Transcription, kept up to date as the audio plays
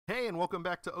Hey, and welcome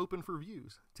back to Open for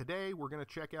Views. Today we're going to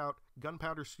check out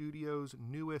Gunpowder Studios'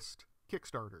 newest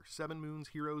Kickstarter, 7 Moons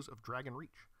Heroes of Dragon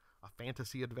Reach, a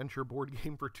fantasy adventure board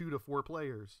game for 2 to 4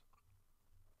 players.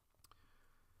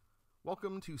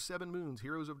 Welcome to 7 Moons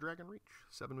Heroes of Dragon Reach.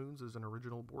 7 Moons is an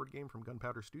original board game from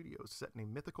Gunpowder Studios set in a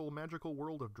mythical, magical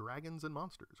world of dragons and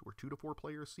monsters, where 2 to 4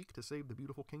 players seek to save the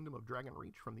beautiful kingdom of Dragon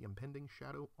Reach from the impending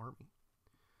Shadow Army.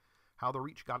 How the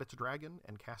Reach got its dragon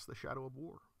and cast the shadow of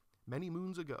war. Many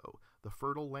moons ago, the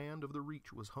fertile land of the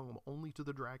Reach was home only to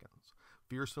the dragons.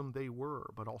 Fearsome they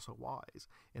were, but also wise,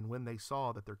 and when they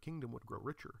saw that their kingdom would grow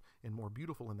richer and more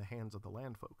beautiful in the hands of the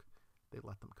landfolk, they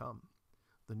let them come.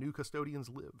 The new custodians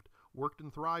lived, worked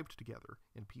and thrived together,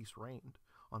 and peace reigned.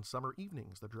 On summer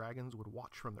evenings, the dragons would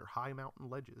watch from their high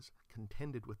mountain ledges,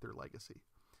 contented with their legacy.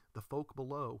 The folk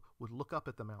below would look up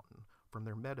at the mountain from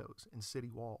their meadows and city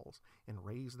walls and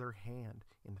raise their hand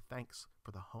in thanks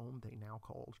for the home they now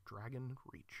called Dragon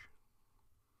Reach.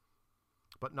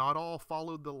 But not all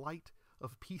followed the light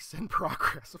of peace and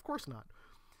progress. Of course not.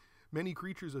 Many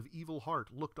creatures of evil heart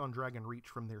looked on Dragon Reach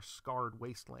from their scarred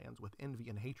wastelands with envy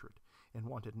and hatred, and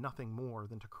wanted nothing more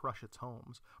than to crush its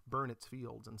homes, burn its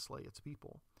fields, and slay its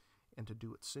people. And to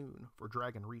do it soon, for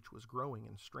Dragon Reach was growing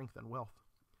in strength and wealth.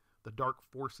 The dark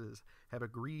forces have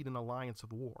agreed an alliance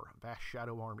of war. A vast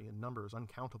shadow army in numbers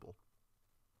uncountable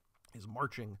is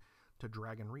marching to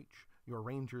Dragon Reach. Your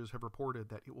rangers have reported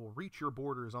that it will reach your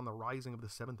borders on the rising of the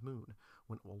 7th moon,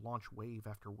 when it will launch wave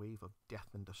after wave of death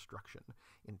and destruction,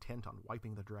 intent on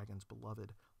wiping the dragon's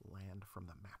beloved land from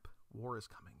the map. War is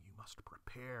coming. You must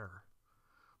prepare.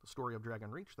 The story of Dragon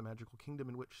Reach, the magical kingdom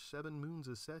in which 7 moons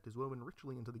is set, is woven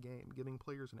richly into the game, giving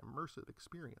players an immersive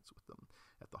experience with them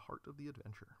at the heart of the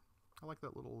adventure. I like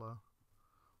that little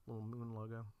moon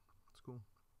logo. It's cool.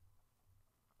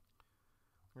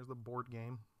 Here's the board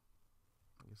game.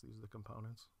 I guess these are the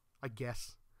components. I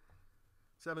guess.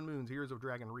 7 Moons, Heroes of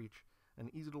Dragon Reach.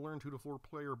 An easy-to-learn 2 to 4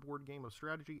 player board game of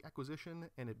strategy, acquisition,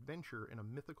 and adventure in a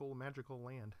mythical, magical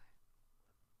land.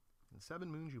 In 7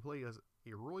 Moons, you play as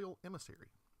a royal emissary,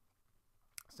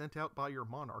 sent out by your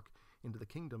monarch into the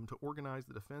kingdom to organize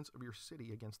the defense of your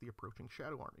city against the approaching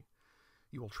Shadow Army.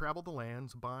 You will travel the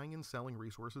lands, buying and selling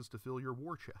resources to fill your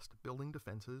war chest, building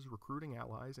defenses, recruiting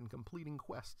allies, and completing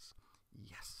quests.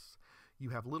 Yes, you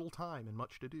have little time and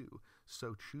much to do,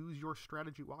 so choose your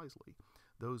strategy wisely.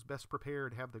 Those best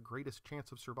prepared have the greatest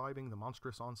chance of surviving the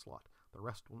monstrous onslaught. The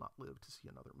rest will not live to see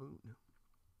another moon.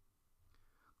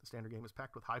 The standard game is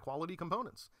packed with high-quality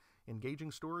components,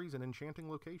 engaging stories, and enchanting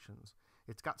locations.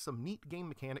 It's got some neat game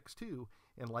mechanics, too,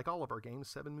 and like all of our games,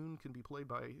 7 Moon can be played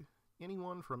by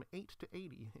anyone from 8 to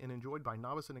 80 and enjoyed by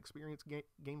novice and experienced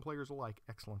game players alike.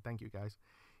 Excellent. Thank you, guys.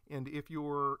 And if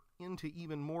you're into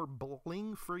even more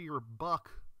bling for your buck,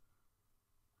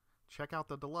 check out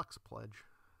the Deluxe Pledge.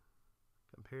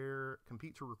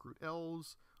 Compete to recruit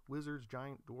elves, wizards,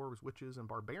 giant dwarves, witches, and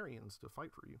barbarians to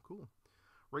fight for you. Cool.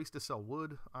 Race to sell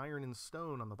wood, iron, and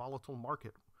stone on the volatile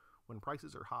market when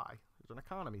prices are high. There's an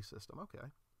economy system. Okay.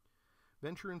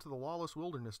 Venture into the lawless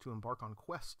wilderness to embark on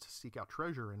quests to seek out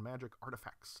treasure and magic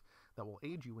artifacts that will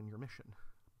aid you in your mission.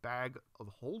 Bag of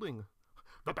holding.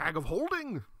 The bag of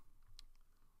holding!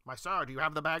 My sir, do you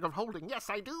have the bag of holding? Yes,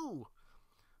 I do!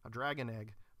 A dragon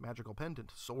egg, magical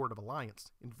pendant, sword of alliance,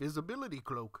 invisibility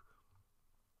cloak.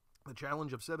 The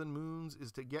challenge of 7 Moons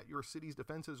is to get your city's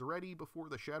defenses ready before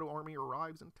the Shadow Army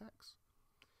arrives and attacks.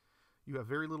 You have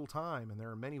very little time, and there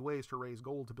are many ways to raise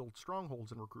gold to build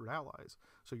strongholds and recruit allies,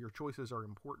 so your choices are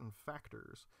important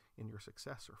factors in your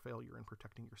success or failure in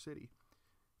protecting your city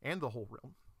and the whole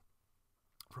realm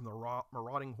from the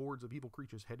marauding hordes of evil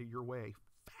creatures headed your way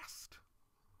fast.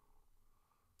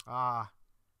 Ah,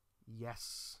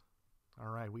 yes. All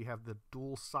right, we have the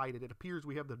dual-sided. It appears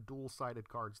we have the dual-sided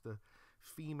cards, the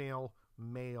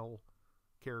female-male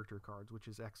character cards, which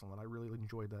is excellent. I really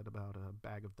enjoyed that about a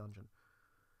Bag of Dungeon.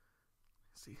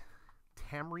 Let's see,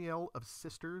 Tamriel of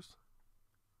Sisters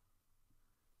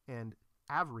and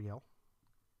Avriel,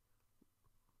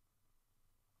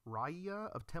 Raya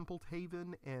of Temple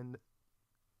Haven, and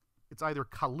it's either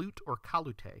Kalut or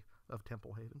Kalute of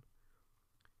Temple Haven,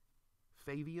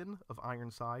 Fabian of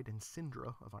Ironside, and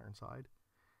Syndra of Ironside,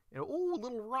 and oh,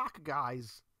 little rock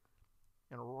guys,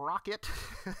 and Rocket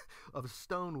of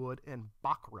Stonewood, and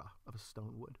Bakra of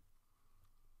Stonewood.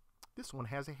 This one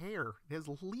has hair. It has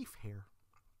leaf hair.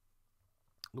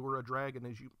 Lure a dragon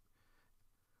as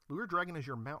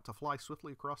your mount to fly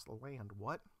swiftly across the land.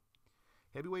 What?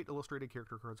 Heavyweight illustrated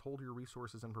character cards hold your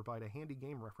resources and provide a handy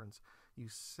game reference. You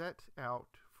set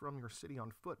out from your city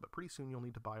on foot, but pretty soon you'll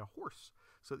need to buy a horse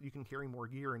so that you can carry more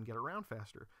gear and get around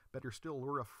faster. Better still,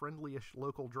 lure a friendly-ish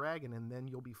local dragon and then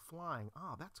you'll be flying.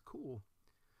 Ah, that's cool.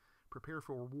 Prepare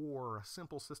for war, a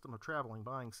simple system of traveling,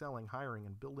 buying, selling, hiring,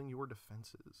 and building your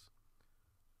defenses.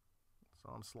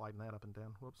 So I'm sliding that up and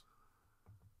down. Whoops.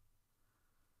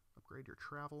 Upgrade your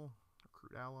travel,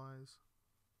 recruit allies,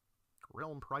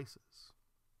 realm prices.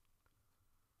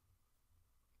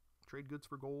 Trade goods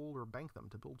for gold or bank them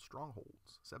to build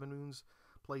strongholds. Seven Moons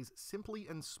plays simply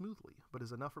and smoothly, but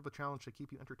is enough of a challenge to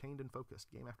keep you entertained and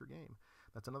focused game after game.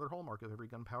 That's another hallmark of every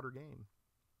Gunpowder game.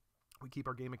 We keep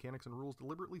our game mechanics and rules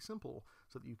deliberately simple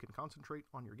so that you can concentrate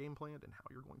on your game plan and how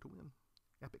you're going to win.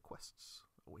 Epic quests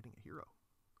awaiting a hero.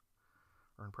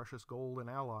 Earn precious gold and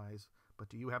allies, but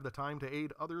do you have the time to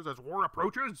aid others as war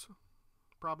approaches?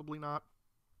 Probably not,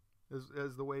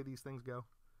 as the way these things go.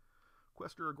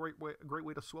 Quests are a great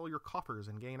way to swell your coffers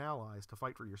and gain allies to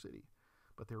fight for your city,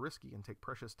 but they're risky and take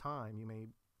precious time you may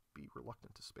be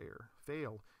reluctant to spare.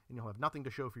 Fail, and you'll have nothing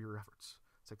to show for your efforts.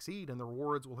 Succeed, and the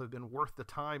rewards will have been worth the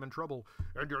time and trouble,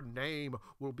 and your name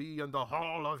will be in the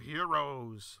Hall of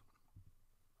Heroes.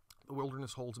 The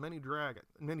wilderness holds many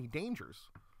dangers.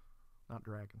 Not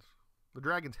dragons. The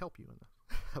dragons help you in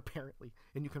this, apparently,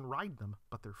 and you can ride them,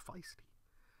 but they're feisty.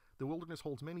 The wilderness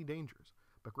holds many dangers,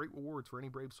 but great rewards for any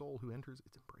brave soul who enters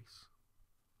its embrace.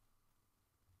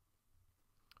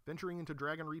 Venturing into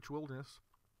Dragon Reach Wilderness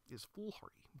is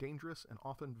foolhardy, dangerous, and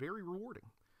often very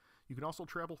rewarding. You can also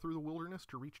travel through the wilderness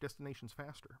to reach destinations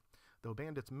faster, though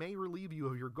bandits may relieve you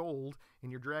of your gold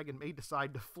and your dragon may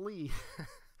decide to flee.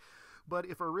 But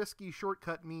if a risky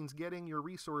shortcut means getting your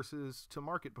resources to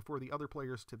market before the other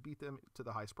players to beat them to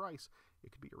the highest price,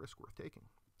 it could be a risk worth taking.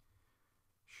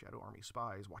 Shadow Army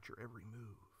spies watch your every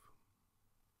move.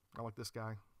 I like this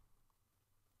guy.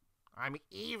 I'm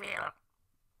evil!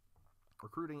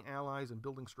 Recruiting allies and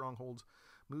building strongholds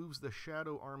moves the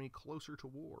Shadow Army closer to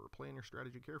war. Plan your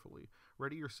strategy carefully.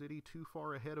 Ready your city too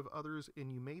far ahead of others,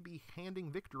 and you may be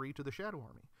handing victory to the Shadow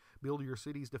Army. Build your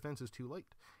city's defenses too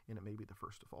late, and it may be the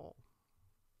first to fall.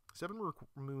 Seven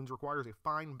Moons requires a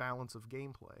fine balance of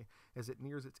gameplay as it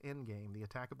nears its endgame, the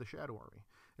attack of the Shadow Army.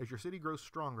 As your city grows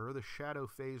stronger, the Shadow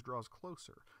phase draws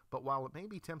closer, but while it may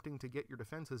be tempting to get your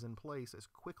defenses in place as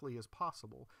quickly as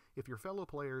possible, if your fellow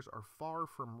players are far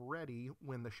from ready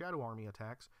when the Shadow Army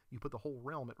attacks, you put the whole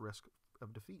realm at risk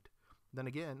of defeat. Then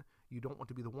again, you don't want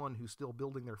to be the one who's still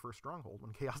building their first stronghold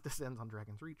when chaos descends on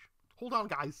Dragon's Reach. Hold on,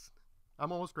 guys.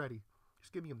 I'm almost ready.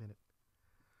 Just give me a minute.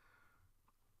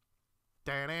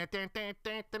 I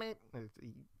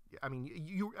mean,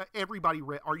 everybody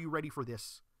read. Are you ready for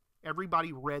this?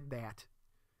 Everybody read that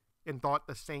and thought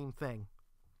the same thing.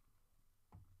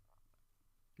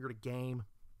 You're at a game.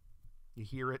 You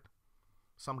hear it.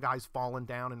 Some guy's falling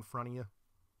down in front of you.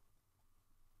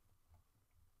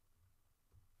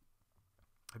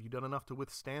 Have you done enough to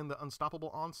withstand the unstoppable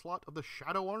onslaught of the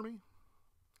Shadow Army?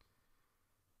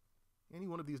 Any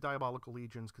one of these diabolical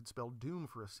legions could spell doom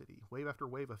for a city. Wave after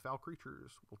wave of foul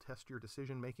creatures will test your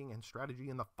decision-making and strategy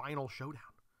in the final showdown.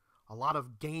 A lot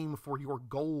of game for your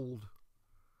gold.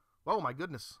 Oh my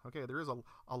goodness. Okay, there is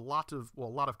a lot of,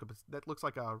 that looks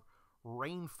like a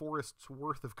rainforest's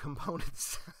worth of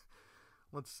components.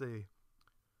 Let's see.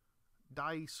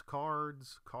 Dice,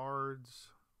 cards,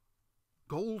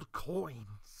 gold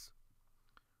coins,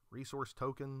 resource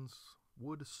tokens,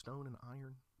 wood, stone, and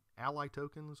iron. Ally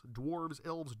tokens, dwarves,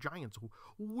 elves, giants,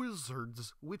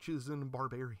 wizards, witches, and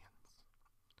barbarians.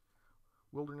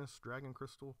 Wilderness, dragon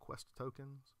crystal, quest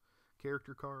tokens,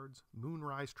 character cards,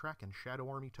 moonrise track and shadow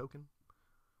army token.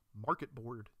 Market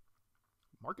board.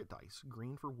 Market dice,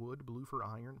 green for wood, blue for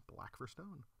iron, black for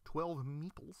stone. 12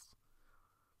 meeples.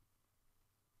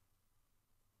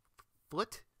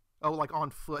 Foot? Oh, like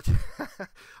on foot.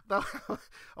 I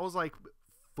was like,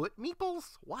 foot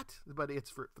meeples? What? But it's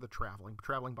for the traveling.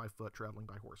 Traveling by foot, traveling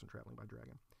by horse, and traveling by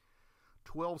dragon.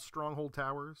 12 stronghold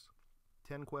towers.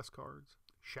 10 quest cards.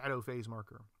 Shadow phase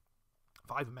marker.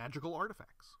 5 magical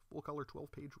artifacts. Full color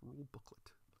 12-page rule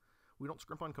booklet. We don't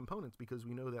scrimp on components because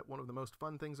we know that one of the most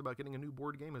fun things about getting a new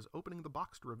board game is opening the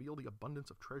box to reveal the abundance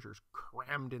of treasures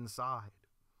crammed inside.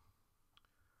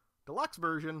 Deluxe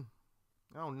version.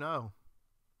 Oh no.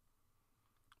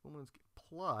 Woman's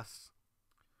plus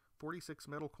 46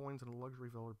 metal coins in a luxury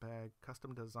velvet bag,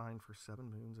 custom designed for 7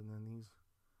 moons, and then these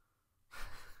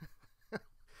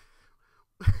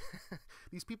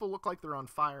these people look like they're on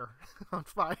fire. On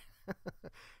fire.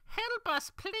 Help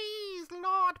us, please,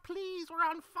 Lord, please, we're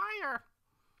on fire.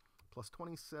 Plus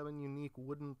 27 unique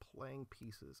wooden playing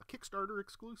pieces. A Kickstarter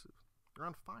exclusive. They're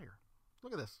on fire.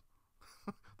 Look at this.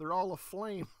 They're all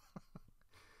aflame.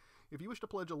 If you wish to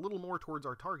pledge a little more towards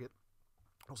our target,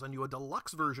 I'll send you a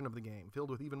deluxe version of the game filled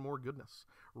with even more goodness.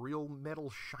 Real metal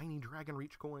shiny Dragon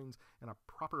Reach coins and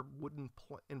proper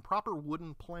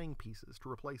wooden playing pieces to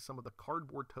replace some of the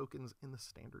cardboard tokens in the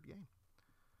standard game.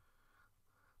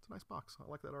 It's a nice box. I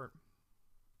like that art.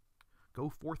 Go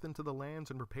forth into the lands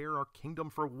and prepare our kingdom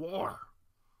for war.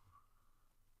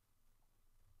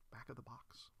 Back of the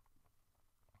box.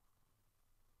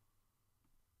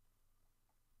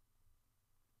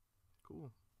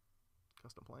 Cool.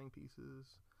 Custom playing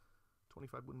pieces.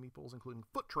 25 wooden meeples, including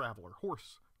Foot Traveler,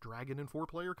 Horse, Dragon in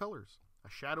 4-player colors, a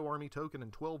Shadow Army token,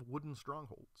 and 12 wooden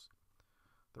strongholds.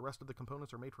 The rest of the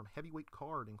components are made from heavyweight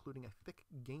card, including a thick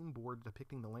game board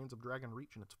depicting the lands of Dragon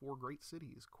Reach and its 4 great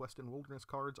cities. Quest and Wilderness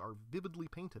cards are vividly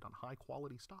painted on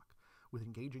high-quality stock, with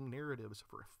engaging narratives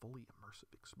for a fully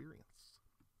immersive experience.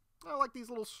 I like these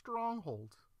little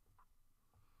strongholds.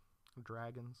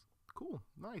 Dragons. Cool.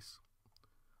 Nice.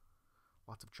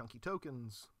 Lots of chunky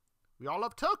tokens. We all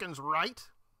love tokens, right?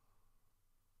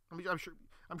 I mean,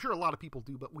 I'm sure a lot of people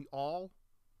do, but we all?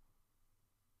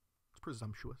 It's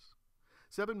presumptuous.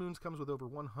 7 Moons comes with over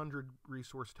 100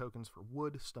 resource tokens for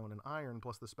wood, stone, and iron,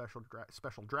 plus the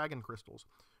special dragon crystals,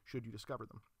 should you discover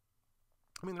them.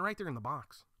 I mean, they're right there in the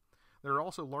box. There are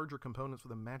also larger components for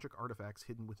the magic artifacts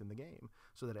hidden within the game,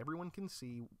 so that everyone can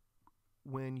see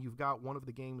when you've got one of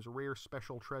the game's rare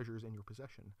special treasures in your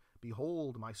possession.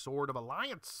 Behold, my Sword of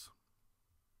Alliance!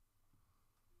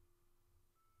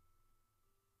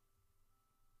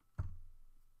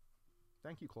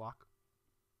 Thank you, clock.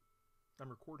 I'm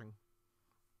recording.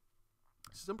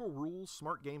 Simple rules,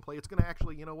 smart gameplay. It's going to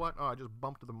actually, you know what? Oh, I just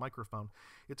bumped the microphone.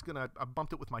 I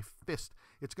bumped it with my fist.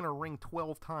 It's going to ring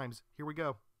 12 times. Here we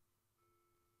go.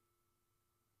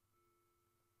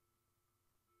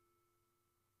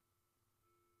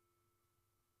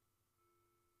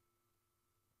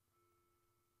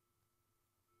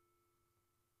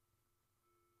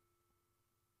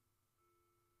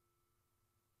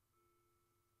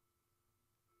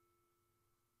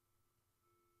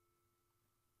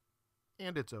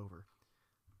 And it's over.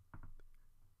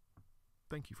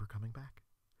 Thank you for coming back.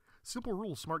 Simple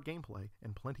rules, smart gameplay,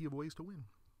 and plenty of ways to win.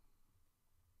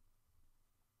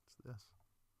 What's this?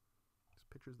 This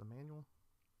picture's the manual.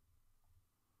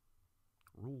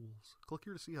 Rules. Click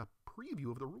here to see a preview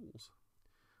of the rules.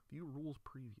 View rules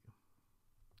preview.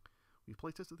 We've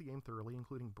playtested the game thoroughly,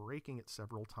 including breaking it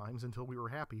several times until we were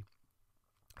happy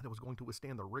that it was going to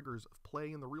withstand the rigors of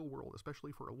play in the real world,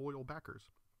 especially for our loyal backers,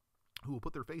 who will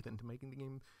put their faith into making the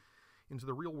game into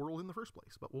the real world in the first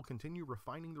place. But we'll continue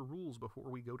refining the rules before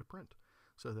we go to print,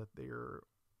 so that they're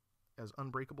as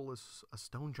unbreakable as a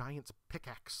stone giant's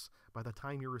pickaxe by the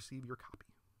time you receive your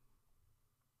copy.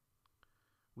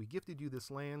 We gifted you this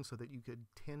land so that you could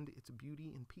tend its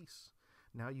beauty in peace.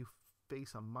 Now you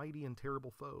face a mighty and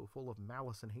terrible foe full of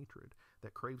malice and hatred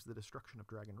that craves the destruction of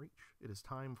Dragon Reach. It is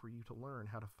time for you to learn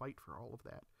how to fight for all of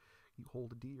that you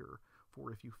hold dear,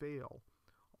 for if you fail,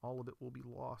 all of it will be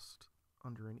lost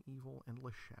under an evil,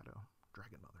 endless shadow.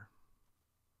 Dragon Mother.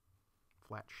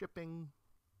 Flat shipping.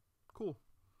 Cool.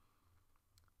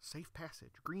 Safe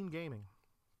passage. Green gaming.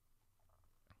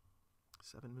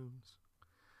 7 Moons.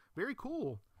 Very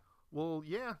cool. Well,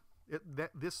 yeah,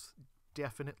 this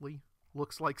definitely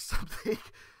looks like something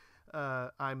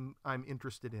I'm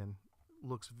interested in.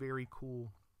 Looks very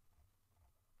cool.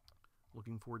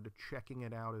 Looking forward to checking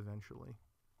it out eventually.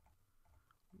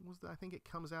 I think it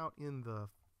comes out in the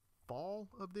fall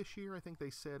of this year. I think they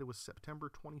said it was September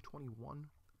 2021.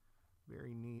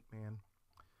 Very neat, man.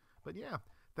 But yeah,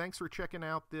 thanks for checking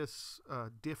out this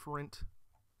different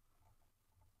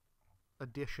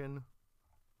edition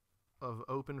of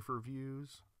Open for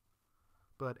Views.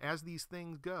 But as these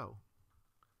things go,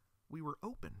 we were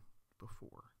open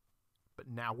before, but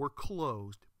now we're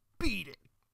closed. Beat it!